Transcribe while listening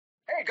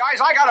Guys,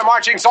 I got a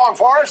marching song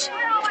for us.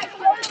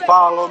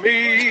 Follow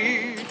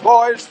me,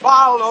 boys,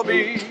 follow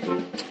me.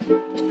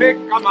 Pick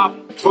 'em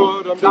up,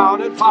 put 'em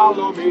down, and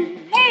follow me.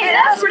 Hey,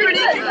 that's pretty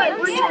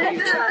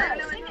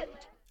good.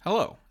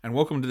 Hello, and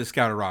welcome to the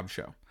Scouter Rob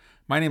Show.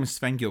 My name is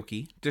Sven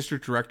Gilkey,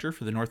 District Director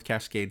for the North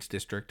Cascades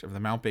District of the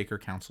Mount Baker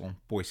Council,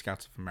 Boy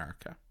Scouts of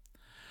America.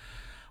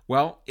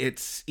 Well,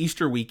 it's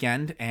Easter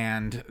weekend,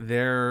 and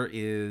there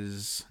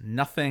is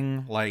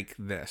nothing like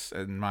this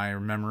in my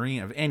memory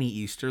of any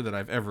Easter that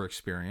I've ever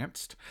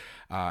experienced.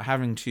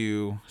 Having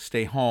to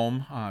stay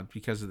home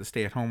because of the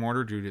stay-at-home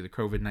order due to the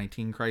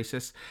COVID-19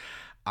 crisis.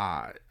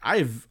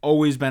 I've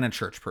always been a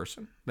church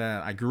person.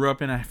 That I grew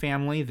up in a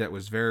family that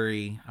was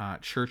very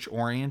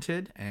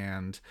church-oriented,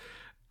 and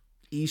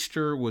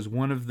Easter was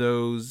one of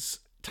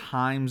those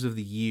times of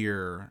the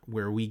year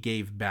where we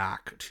gave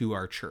back to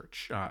our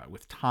church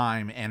with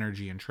time,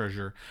 energy, and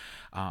treasure.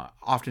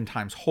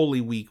 Oftentimes,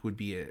 Holy Week would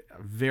be a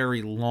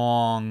very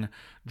long,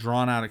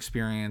 drawn-out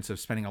experience of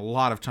spending a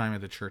lot of time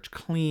at the church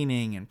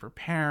cleaning and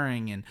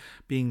preparing and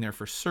being there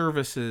for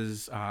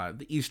services.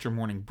 The Easter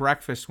morning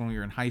breakfast when we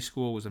were in high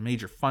school was a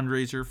major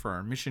fundraiser for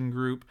our mission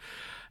group.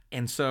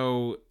 And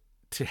so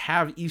to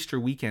have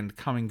Easter weekend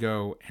come and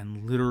go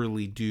and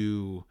literally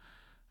do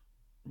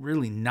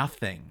really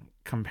nothing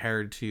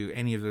compared to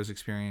any of those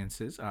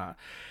experiences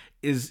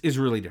is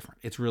really different.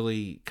 It's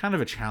really kind of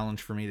a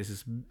challenge for me. This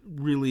is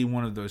really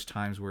one of those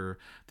times where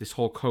this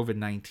whole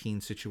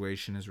COVID-19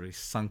 situation has really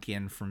sunk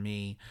in for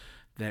me,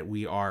 that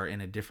we are in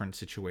a different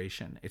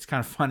situation. It's kind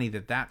of funny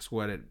that that's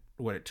what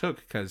it took,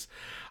 because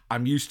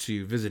I'm used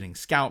to visiting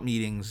scout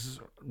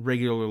meetings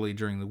regularly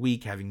during the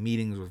week, having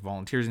meetings with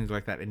volunteers and things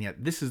like that, and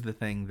yet this is the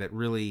thing that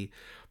really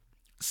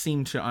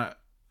seemed to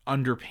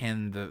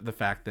underpin the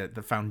fact that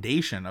the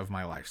foundation of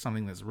my life,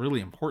 something that's really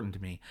important to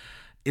me,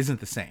 isn't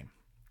the same.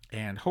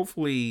 And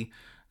hopefully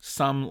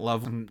some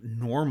level of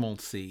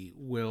normalcy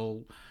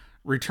will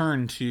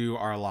return to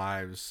our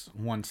lives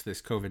once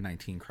this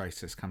COVID-19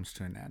 crisis comes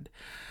to an end.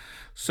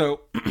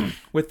 So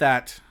with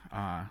that,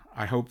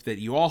 I hope that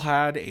you all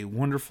had a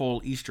wonderful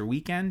Easter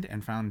weekend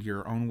and found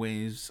your own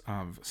ways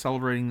of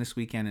celebrating this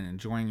weekend and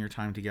enjoying your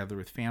time together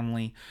with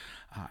family,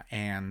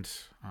 and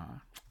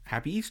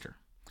happy Easter.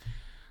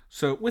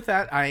 So with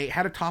that, I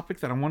had a topic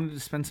that I wanted to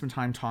spend some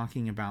time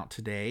talking about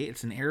today.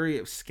 It's an area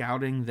of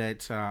scouting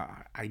that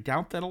I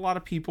doubt that a lot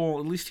of people,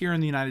 at least here in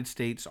the United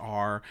States,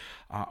 are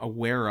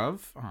aware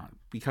of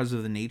because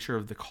of the nature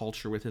of the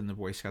culture within the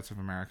Boy Scouts of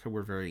America.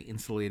 We're very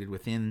insulated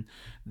within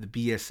the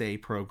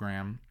BSA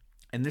program.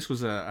 And this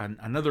was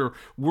another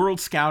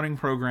World Scouting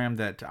program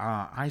that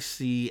I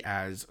see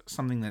as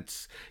something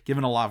that's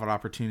given a lot of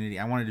opportunity.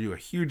 I wanted to do a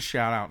huge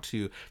shout out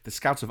to the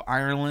Scouts of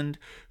Ireland,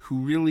 who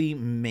really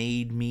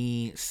made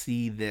me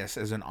see this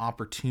as an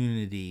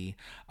opportunity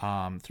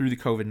through the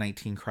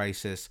COVID-19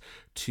 crisis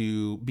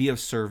to be of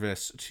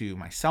service to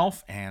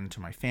myself and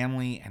to my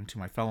family and to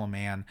my fellow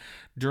man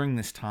during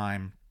this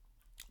time,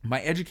 by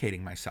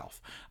educating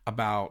myself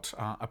about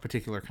a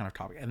particular kind of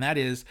topic, and that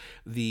is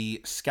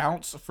the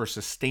Scouts for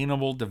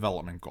Sustainable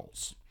Development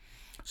Goals.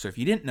 So if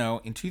you didn't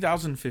know, in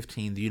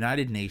 2015, the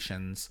United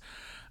Nations,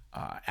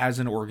 as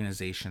an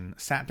organization,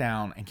 sat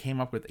down and came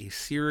up with a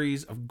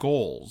series of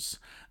goals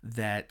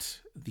that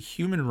the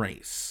human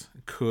race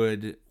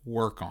could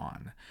work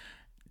on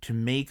to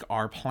make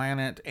our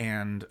planet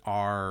and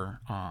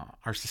our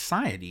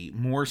society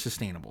more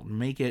sustainable,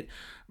 make it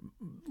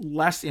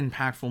less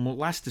impactful,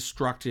 less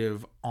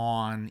destructive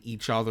on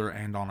each other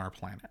and on our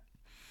planet.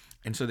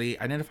 And so they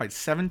identified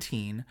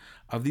 17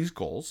 of these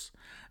goals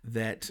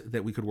that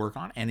we could work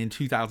on. And in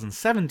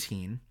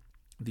 2017,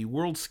 the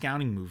World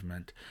Scouting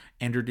Movement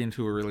entered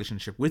into a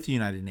relationship with the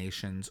United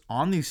Nations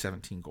on these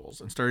 17 goals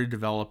and started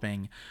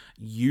developing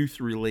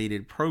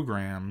youth-related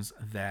programs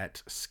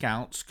that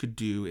Scouts could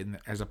do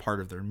as a part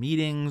of their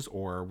meetings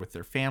or with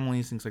their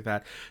families, things like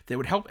that, that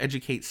would help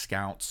educate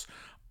Scouts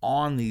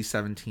on these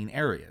 17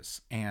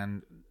 areas.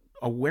 And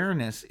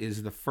awareness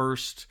is the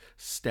first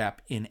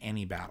step in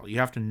any battle. You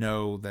have to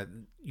know that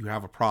you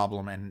have a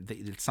problem and that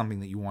it's something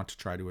that you want to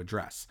try to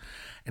address.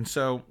 And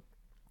so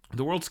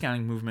the World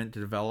Scouting Movement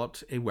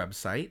developed a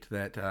website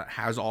that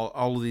has all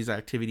of these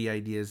activity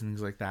ideas and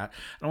things like that.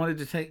 And I wanted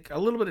to take a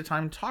little bit of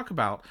time to talk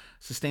about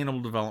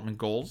Sustainable Development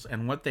Goals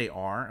and what they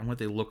are and what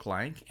they look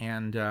like,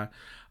 and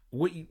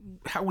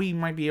how we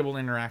might be able to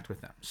interact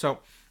with them. So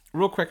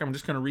real quick, I'm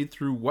just going to read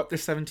through what the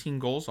 17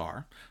 goals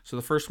are. So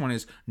the first one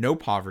is no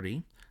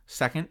poverty.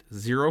 Second,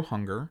 zero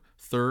hunger.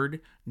 Third,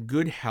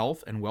 good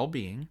health and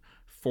well-being.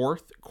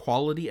 Fourth,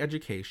 quality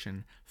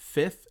education.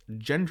 Fifth,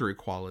 gender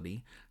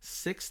equality.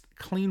 Sixth,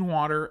 clean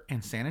water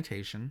and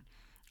sanitation.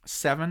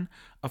 7,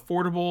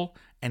 affordable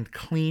and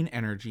clean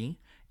energy.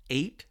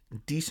 8,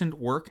 decent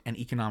work and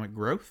economic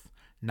growth.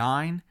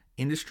 9,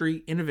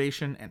 industry,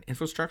 innovation, and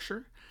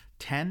infrastructure.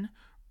 10,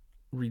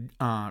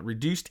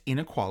 reduced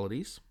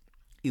inequalities.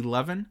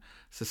 11,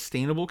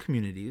 sustainable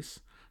communities.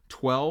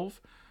 12,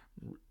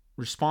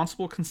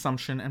 responsible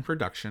consumption and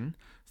production.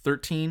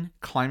 13,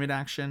 climate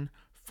action.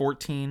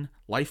 14,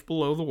 life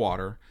below the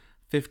water.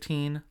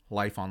 15,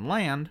 life on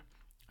land.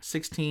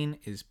 16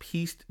 is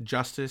peace,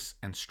 justice,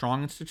 and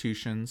strong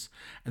institutions.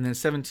 And then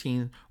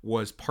 17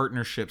 was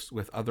partnerships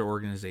with other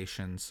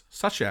organizations,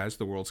 such as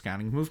the World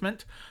Scouting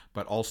Movement,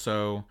 but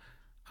also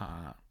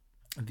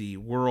the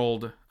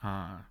World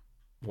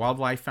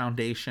Wildlife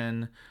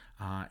Foundation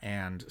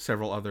and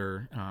several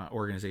other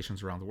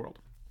organizations around the world.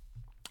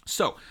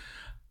 So,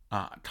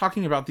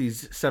 talking about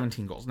these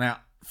 17 goals. Now,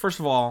 first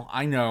of all,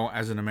 I know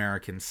as an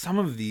American, some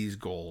of these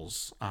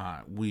goals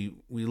we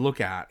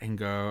look at and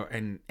go,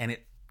 and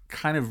it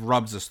kind of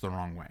rubs us the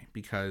wrong way,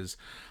 because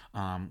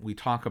we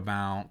talk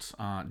about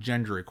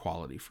gender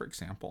equality, for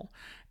example,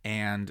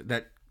 and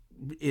that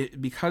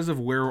because of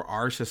where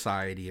our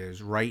society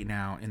is right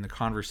now in the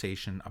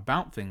conversation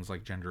about things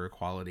like gender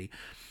equality,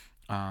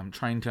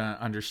 trying to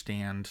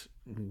understand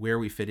where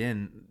we fit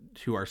in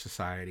to our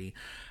society,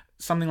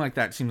 something like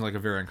that seems like a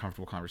very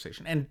uncomfortable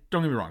conversation. And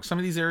don't get me wrong, some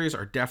of these areas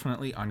are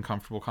definitely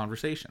uncomfortable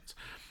conversations.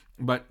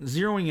 But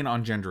zeroing in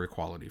on gender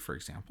equality, for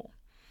example,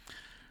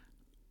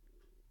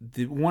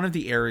 one of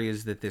the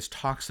areas that this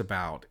talks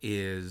about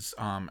is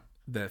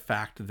the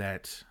fact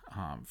that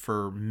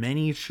for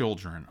many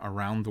children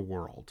around the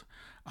world,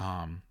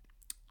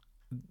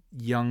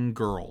 young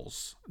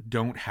girls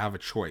don't have a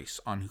choice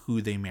on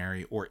who they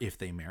marry or if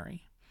they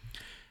marry.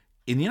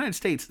 In the United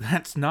States,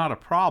 that's not a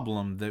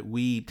problem that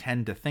we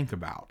tend to think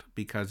about,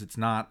 because it's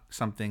not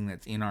something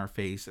that's in our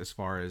face as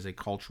far as a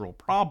cultural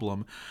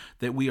problem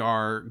that we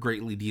are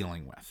greatly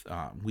dealing with.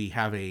 We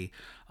have an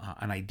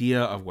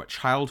idea of what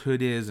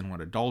childhood is and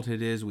what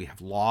adulthood is. We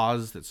have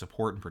laws that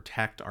support and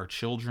protect our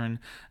children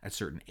at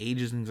certain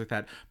ages and things like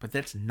that, but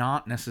that's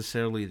not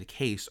necessarily the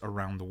case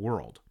around the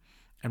world.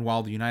 And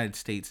while the United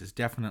States is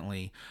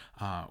definitely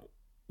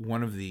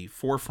one of the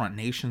forefront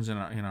nations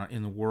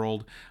in the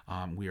world,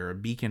 we are a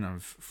beacon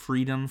of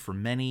freedom for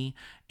many,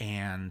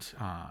 and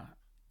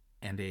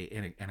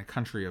a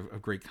country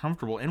of great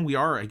comfortable. And we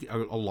are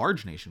a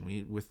large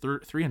nation. With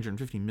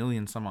 350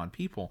 million some odd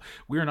people,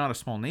 we are not a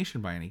small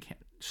nation by any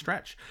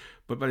stretch.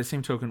 But by the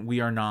same token, we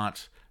are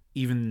not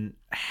even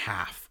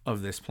half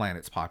of this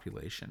planet's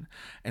population.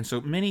 And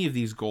so many of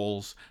these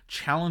goals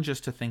challenge us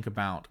to think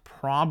about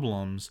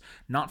problems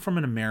not from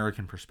an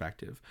American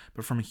perspective,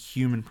 but from a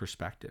human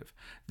perspective.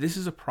 This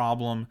is a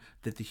problem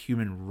that the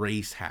human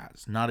race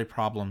has, not a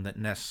problem that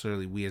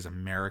necessarily we as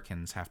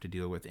Americans have to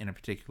deal with in a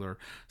particular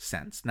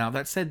sense. Now,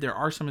 that said, there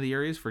are some of the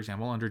areas, for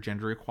example, under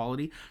gender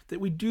equality, that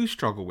we do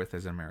struggle with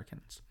as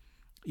Americans.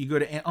 You go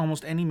to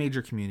almost any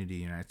major community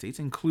in the United States,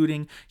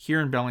 including here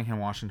in Bellingham,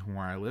 Washington,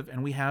 where I live,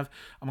 and we have,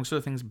 amongst other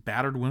things,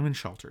 battered women's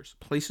shelters,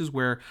 places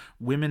where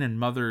women and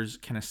mothers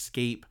can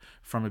escape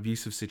from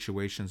abusive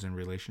situations and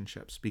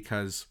relationships,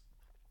 because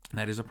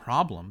that is a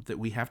problem that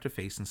we have to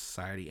face in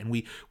society. And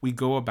we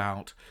go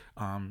about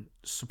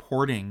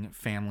supporting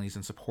families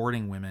and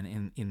supporting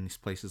women in these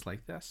places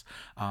like this.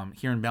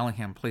 Here in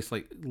Bellingham, a place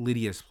like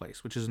Lydia's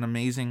Place, which is an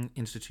amazing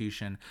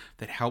institution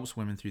that helps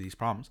women through these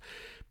problems.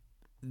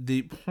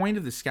 The point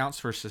of the Scouts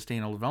for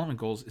Sustainable Development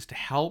Goals is to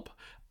help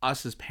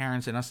us as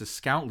parents and us as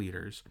scout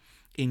leaders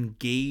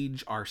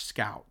engage our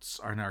scouts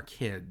and our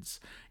kids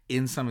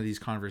in some of these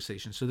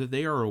conversations, so that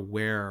they are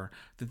aware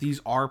that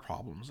these are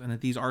problems and that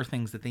these are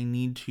things that they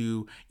need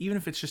to, even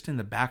if it's just in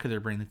the back of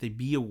their brain, that they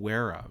be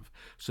aware of,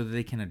 so that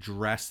they can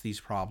address these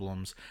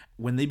problems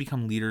when they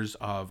become leaders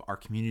of our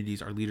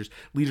communities, our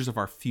leaders of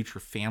our future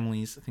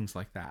families, things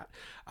like that.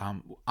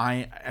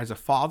 I, as a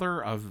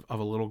father of a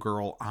little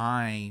girl,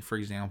 I, for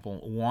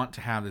example, want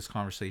to have this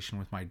conversation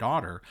with my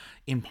daughter,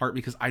 in part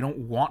because I don't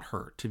want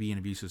her to be in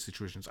abusive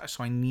situations.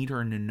 So I need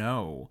her to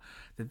know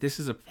that this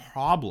is a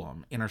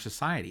problem in our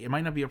society. It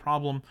might not be a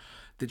problem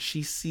that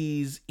she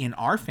sees in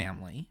our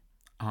family,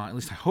 at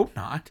least I hope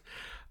not,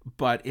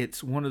 but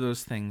it's one of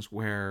those things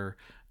where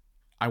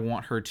I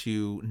want her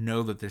to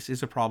know that this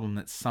is a problem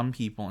that some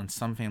people and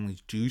some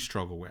families do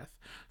struggle with,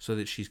 so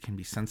that she can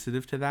be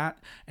sensitive to that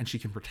and she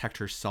can protect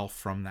herself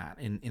from that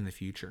in the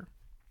future.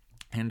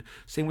 And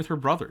same with her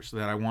brothers,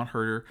 that I want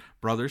her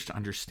brothers to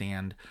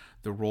understand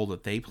the role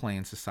that they play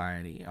in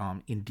society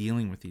in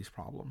dealing with these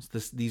problems.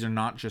 These are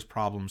not just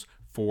problems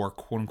for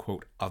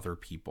quote-unquote other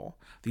people.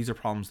 These are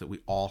problems that we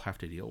all have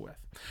to deal with.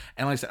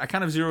 And like I said, I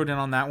kind of zeroed in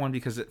on that one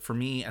because for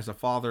me as a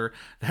father,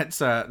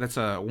 that's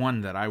a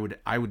one that I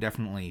would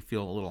definitely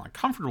feel a little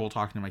uncomfortable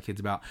talking to my kids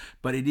about,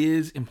 but it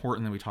is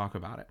important that we talk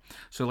about it.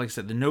 So like I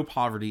said, the no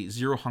poverty,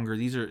 zero hunger,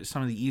 these are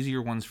some of the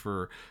easier ones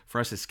for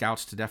us as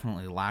scouts to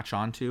definitely latch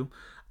onto.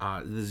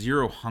 The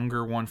zero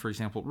hunger one, for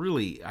example,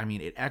 really, I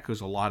mean, it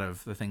echoes a lot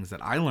of the things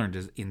that I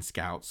learned in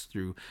Scouts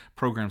through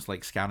programs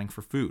like Scouting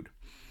for Food,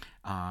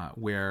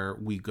 where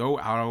we go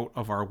out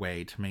of our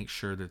way to make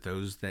sure that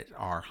those that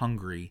are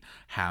hungry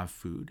have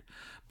food.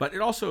 But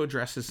it also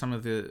addresses some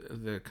of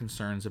the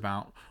concerns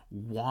about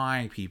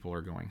why people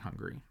are going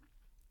hungry.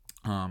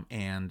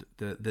 And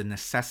the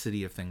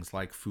necessity of things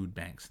like food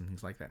banks and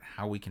things like that,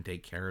 how we can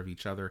take care of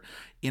each other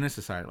in a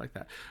society like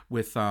that.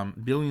 With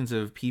billions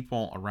of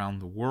people around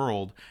the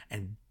world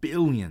and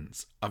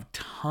billions of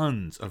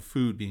tons of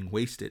food being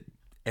wasted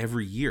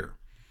every year,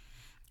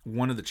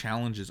 one of the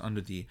challenges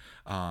under the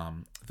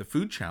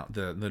food challenge,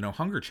 the No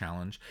Hunger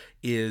Challenge,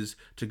 is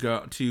to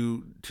go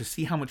to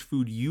see how much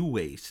food you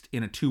waste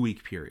in a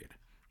 2-week period.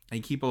 And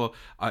you keep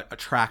a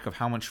track of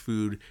how much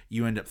food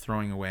you end up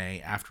throwing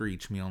away after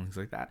each meal and things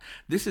like that.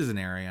 This is an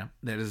area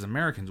that, as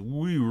Americans,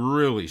 we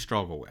really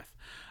struggle with,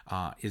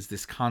 is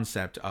this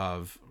concept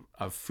of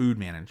food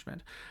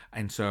management.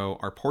 And so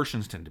our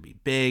portions tend to be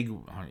big,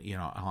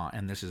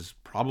 and this is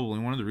probably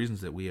one of the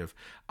reasons that we have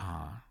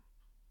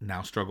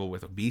now struggle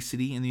with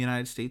obesity in the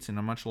United States in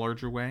a much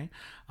larger way.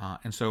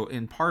 And so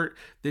in part,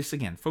 this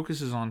again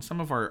focuses on some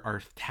of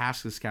our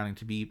tasks as scouting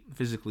to be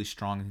physically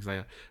strong and things like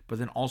that, but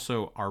then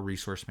also our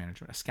resource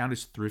management. A scout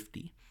is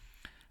thrifty.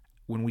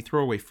 When we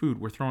throw away food,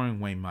 we're throwing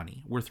away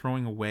money. We're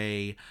throwing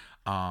away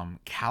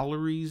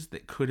calories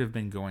that could have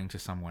been going to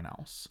someone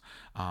else.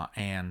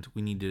 And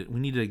we need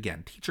to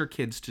again teach our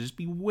kids to just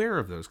be aware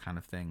of those kind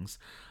of things,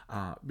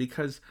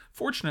 because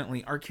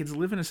fortunately our kids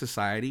live in a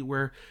society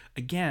where,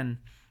 again,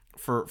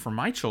 for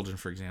my children,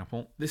 for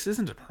example, this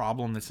isn't a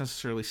problem that's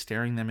necessarily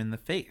staring them in the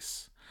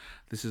face.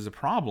 This is a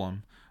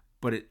problem,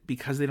 but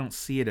because they don't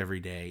see it every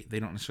day, they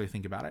don't necessarily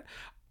think about it.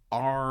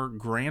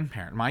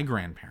 My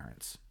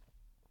grandparents,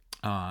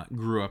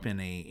 grew up in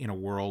a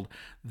world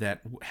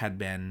that had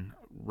been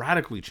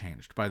radically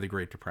changed by the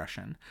Great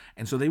Depression,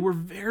 and so they were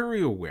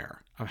very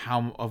aware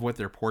of what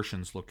their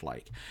portions looked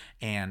like,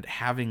 and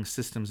having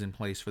systems in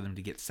place for them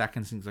to get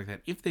seconds, things like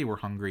that, if they were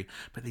hungry.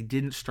 But they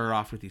didn't start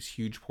off with these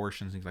huge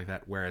portions, things like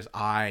that. Whereas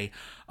I,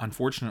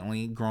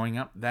 unfortunately, growing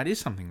up, that is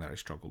something that I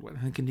struggled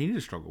with and continue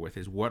to struggle with: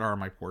 is what are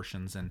my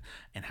portions and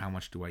how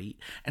much do I eat?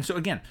 And so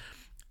again,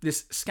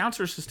 this Scouts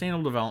for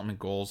Sustainable Development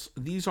Goals,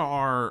 these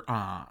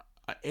are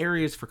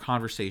areas for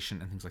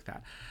conversation and things like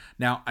that.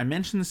 Now, I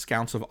mentioned the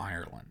Scouts of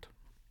Ireland.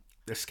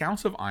 The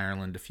Scouts of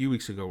Ireland a few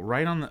weeks ago,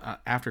 right on the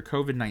after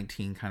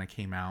COVID-19 kind of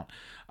came out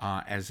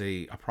as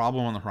a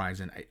problem on the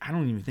horizon. I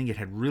don't even think it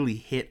had really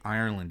hit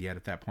Ireland yet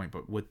at that point,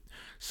 but what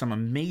some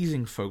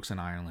amazing folks in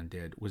Ireland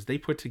did was they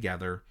put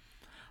together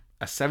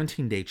a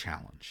 17-day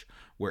challenge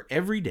where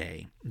every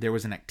day there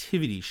was an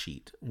activity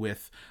sheet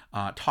with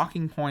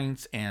talking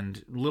points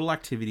and little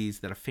activities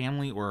that a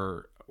family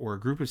or a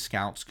group of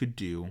scouts could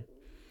do,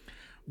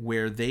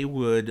 where they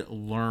would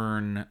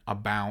learn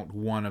about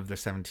one of the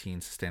 17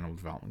 Sustainable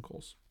Development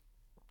Goals.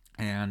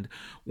 And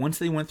once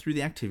they went through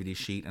the activity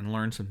sheet and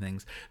learned some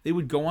things, they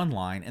would go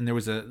online, and there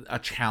was a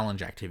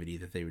challenge activity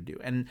that they would do.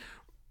 And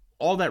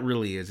all that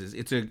really is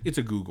it's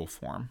a Google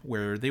form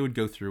where they would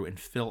go through and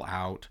fill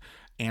out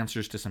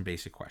answers to some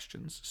basic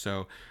questions.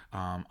 So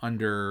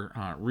under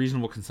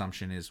reasonable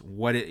consumption is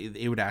what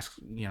it would ask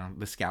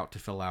the scout to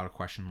fill out a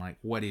question like,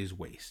 what is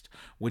waste?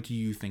 What do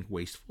you think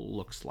wasteful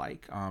looks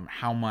like?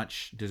 How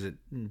much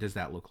does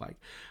that look like?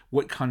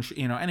 What country,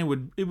 and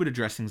it would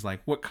address things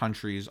like what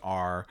countries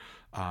are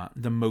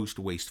the most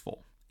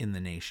wasteful in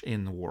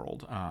the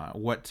world,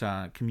 what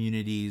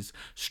communities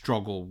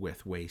struggle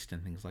with waste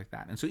and things like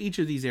that. And so each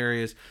of these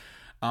areas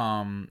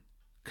kind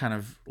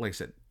of, like I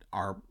said,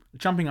 are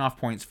jumping off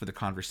points for the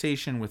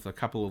conversation, with a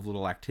couple of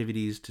little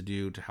activities to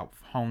do to help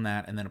hone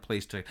that, and then a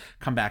place to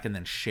come back and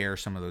then share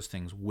some of those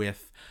things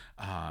with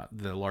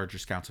the larger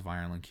Scouts of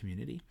Ireland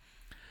community.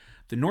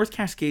 The North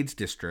Cascades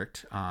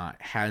District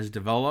has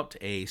developed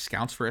a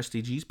Scouts for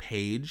SDGs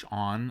page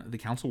on the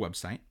council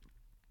website,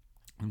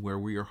 where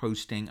we are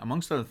hosting,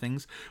 amongst other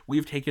things,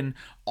 we've taken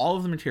all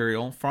of the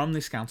material from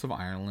the Scouts of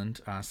Ireland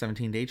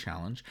 17-day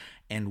challenge,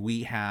 and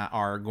we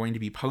are going to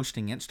be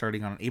posting it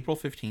starting on April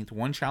 15th,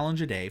 one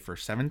challenge a day for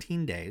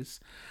 17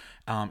 days.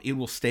 It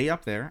will stay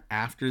up there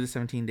after the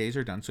 17 days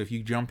are done, so if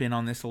you jump in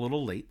on this a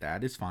little late,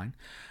 that is fine.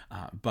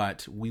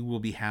 But we will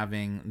be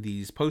having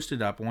these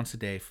posted up once a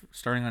day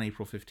starting on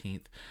April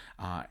 15th.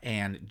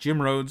 And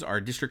Jim Rhodes,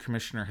 our district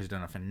commissioner, has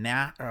done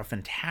a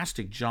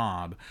fantastic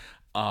job,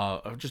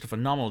 just a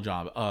phenomenal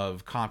job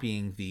of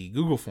copying the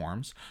Google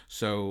Forms.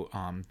 So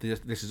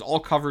this is all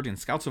covered in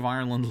Scouts of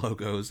Ireland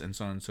logos and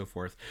so on and so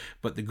forth.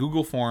 But the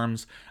Google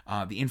Forms,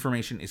 the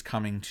information is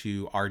coming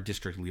to our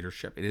district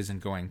leadership. It isn't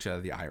going to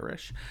the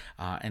Irish.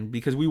 And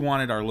because we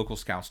wanted our local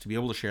scouts to be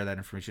able to share that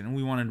information, and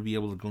we wanted to be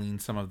able to glean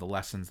some of the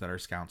lessons that our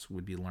scouts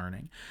would be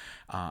learning.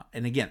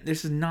 And again,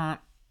 this is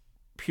not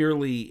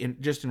purely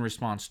just in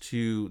response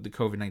to the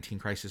COVID-19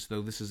 crisis,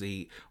 though this is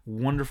a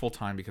wonderful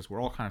time because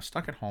we're all kind of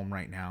stuck at home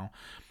right now.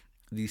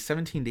 These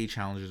 17-day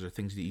challenges are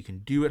things that you can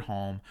do at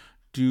home,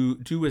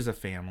 do as a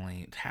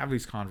family, have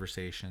these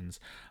conversations,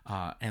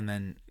 and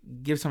then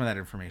give some of that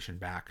information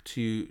back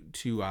to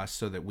us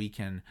so that we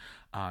can,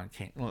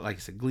 like I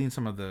said, glean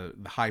some of the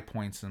high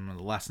points and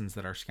the lessons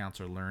that our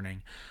scouts are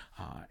learning.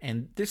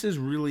 And this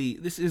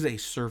is a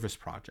service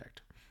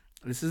project.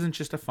 This isn't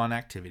just a fun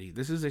activity.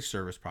 This is a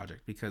service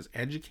project, because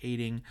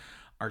educating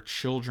our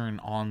children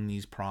on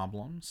these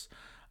problems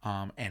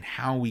and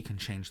how we can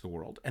change the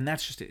world. And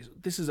that's just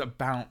it. This is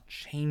about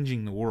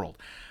changing the world.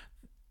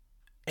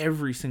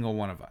 Every single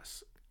one of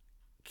us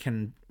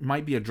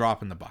might be a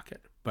drop in the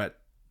bucket,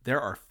 but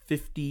there are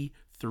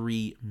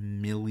 53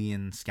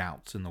 million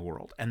scouts in the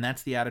world. And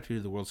that's the attitude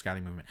of the World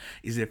Scouting Movement,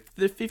 is if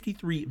the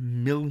 53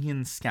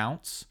 million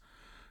scouts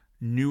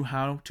knew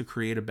how to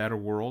create a better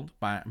world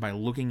by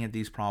looking at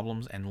these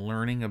problems and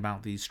learning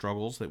about these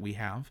struggles that we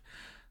have,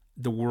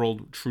 the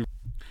world truly...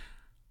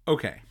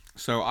 Okay,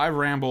 so I've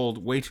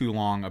rambled way too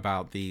long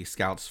about the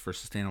Scouts for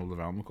Sustainable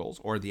Development Goals,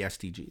 or the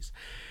SDGs.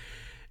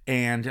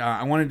 And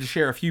I wanted to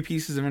share a few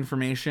pieces of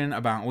information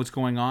about what's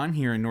going on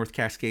here in North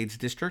Cascades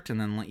District,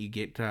 and then let you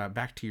get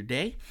back to your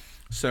day.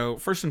 So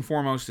first and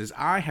foremost is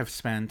I have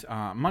spent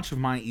much of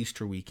my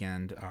Easter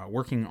weekend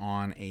working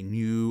on a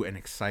new and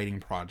exciting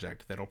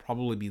project that'll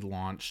probably be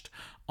launched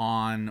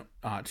on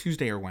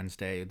Tuesday or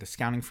Wednesday. The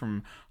Scouting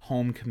from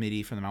Home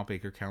Committee for the Mount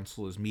Baker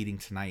Council is meeting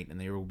tonight,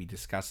 and they will be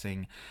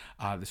discussing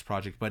this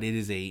project. But it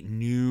is a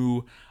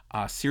new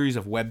series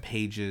of web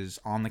pages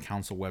on the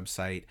council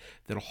website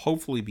that'll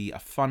hopefully be a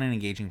fun and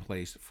engaging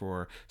place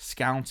for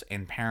scouts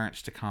and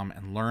parents to come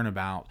and learn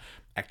about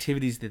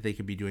activities that they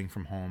could be doing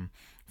from home,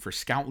 for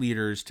scout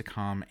leaders to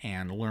come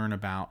and learn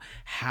about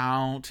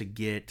how to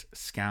get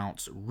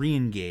scouts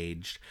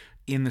re-engaged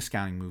in the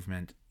scouting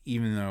movement,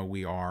 even though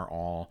we are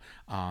all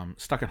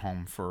stuck at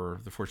home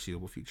for the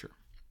foreseeable future.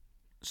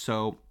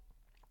 So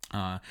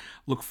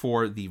look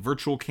for the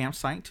virtual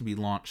campsite to be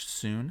launched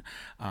soon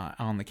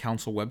on the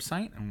council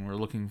website, and we're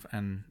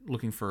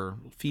looking for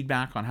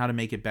feedback on how to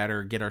make it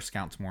better, get our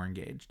scouts more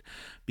engaged.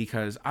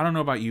 Because I don't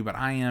know about you, but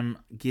I am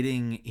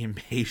getting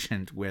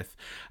impatient with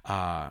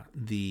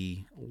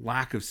the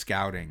lack of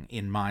scouting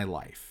in my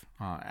life.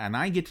 And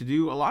I get to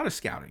do a lot of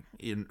scouting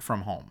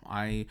from home.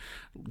 I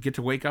get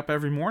to wake up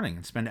every morning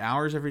and spend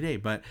hours every day,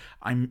 but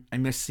I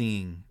miss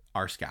seeing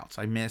our scouts.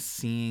 I miss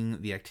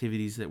seeing the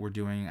activities that we're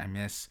doing. I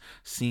miss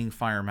seeing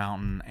Fire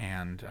Mountain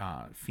and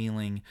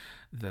feeling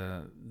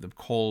the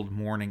cold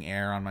morning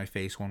air on my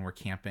face when we're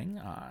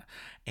camping.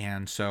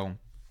 And so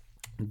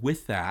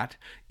with that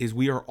is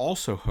we are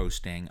also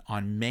hosting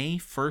on May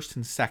 1st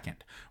and 2nd,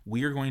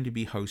 we are going to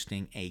be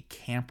hosting a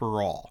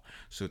camper-all.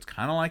 So it's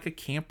kind of like a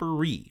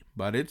camperee,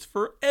 but it's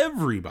for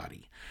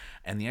everybody.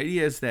 And the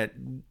idea is that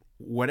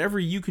whatever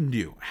you can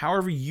do,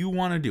 however you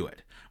want to do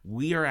it,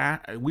 we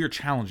are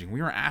challenging, we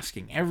are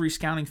asking every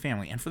scouting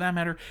family, and for that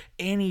matter,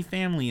 any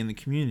family in the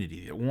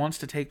community that wants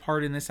to take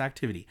part in this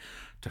activity,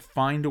 to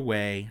find a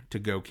way to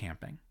go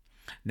camping.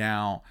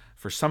 Now,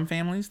 for some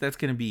families, that's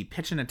going to be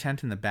pitching a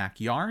tent in the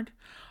backyard,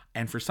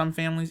 and for some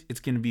families, it's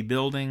going to be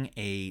building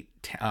a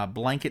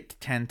blanket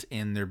tent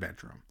in their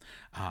bedroom.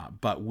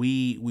 But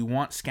we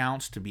want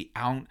scouts to be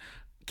out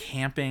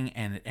camping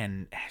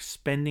and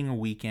spending a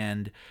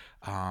weekend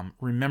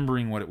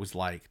remembering what it was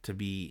like to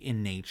be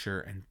in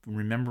nature and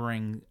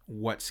remembering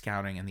what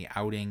scouting and the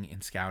outing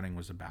in scouting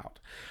was about.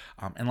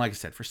 And like I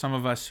said, for some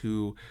of us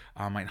who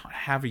might not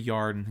have a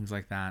yard and things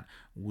like that,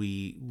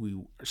 we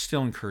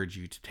still encourage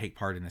you to take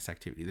part in this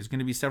activity. There's going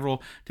to be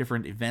several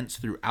different events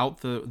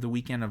throughout the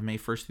weekend of May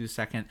 1st through the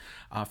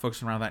 2nd,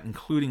 focusing around that,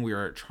 including we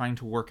are trying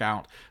to work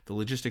out the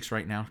logistics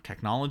right now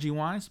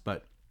technology-wise,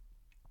 but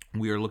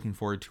we are looking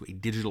forward to a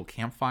digital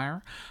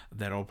campfire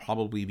that'll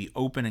probably be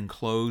open and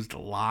closed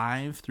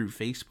live through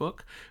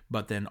Facebook,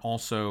 but then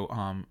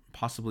also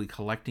possibly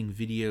collecting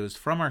videos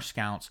from our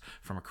scouts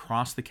from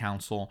across the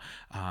council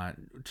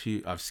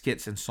of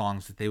skits and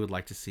songs that they would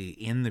like to see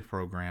in the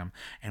program,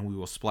 and we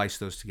will splice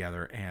those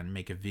together and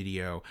make a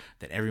video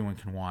that everyone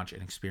can watch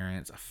and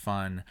experience a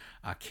fun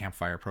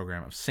campfire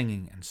program of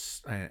singing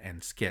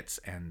and skits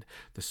and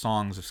the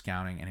songs of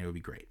scouting, and it would be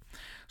great.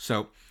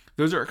 So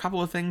those are a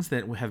couple of things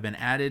that have been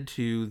added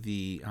to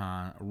the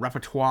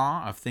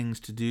repertoire of things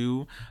to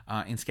do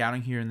in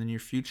scouting here in the near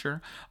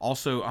future.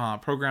 Also, a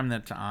program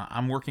that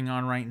I'm working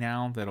on right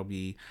now that'll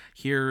be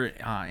here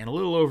in a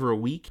little over a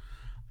week.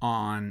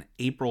 On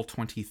April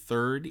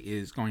 23rd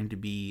is going to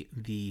be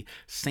the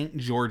St.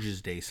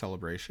 George's Day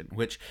celebration,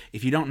 which,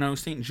 if you don't know,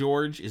 St.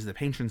 George is the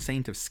patron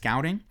saint of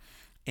scouting.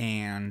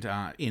 And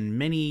in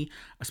many,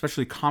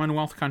 especially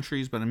Commonwealth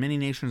countries, but in many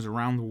nations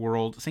around the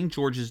world, St.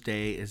 George's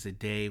Day is a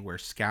day where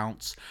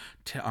scouts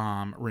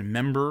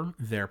remember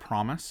their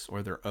promise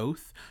or their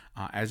oath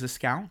as a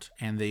scout.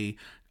 And they,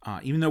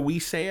 even though we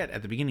say it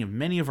at the beginning of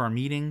many of our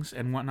meetings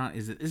and whatnot,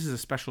 is that this is a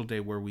special day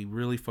where we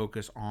really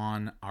focus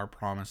on our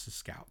promise as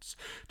scouts,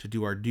 to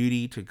do our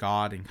duty to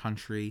God and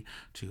country,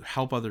 to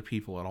help other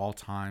people at all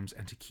times,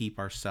 and to keep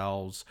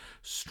ourselves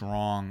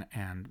strong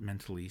and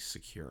mentally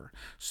secure.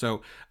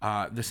 So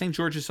the St.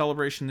 George's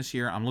celebration this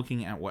year, I'm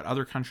looking at what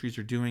other countries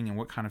are doing and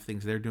what kind of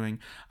things they're doing.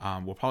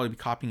 We'll probably be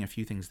copying a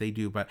few things they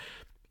do, but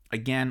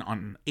again,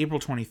 on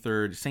April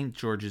 23rd, St.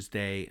 George's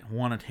Day, I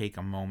want to take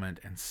a moment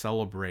and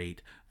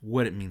celebrate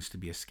what it means to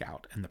be a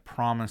scout and the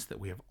promise that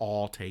we have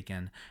all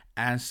taken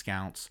as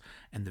scouts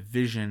and the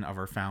vision of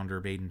our founder,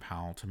 Baden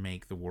Powell, to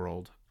make the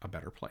world a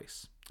better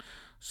place.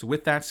 So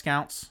with that,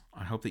 scouts,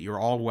 I hope that you're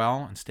all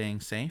well and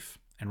staying safe.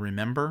 And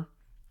remember,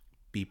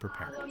 be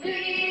prepared. Follow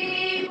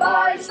me,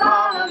 boys,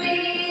 follow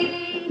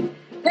me.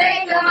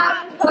 Pick them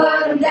up,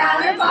 put them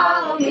down, and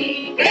follow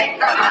me. Pick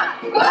them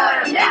up, put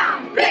them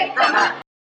down, pick them up.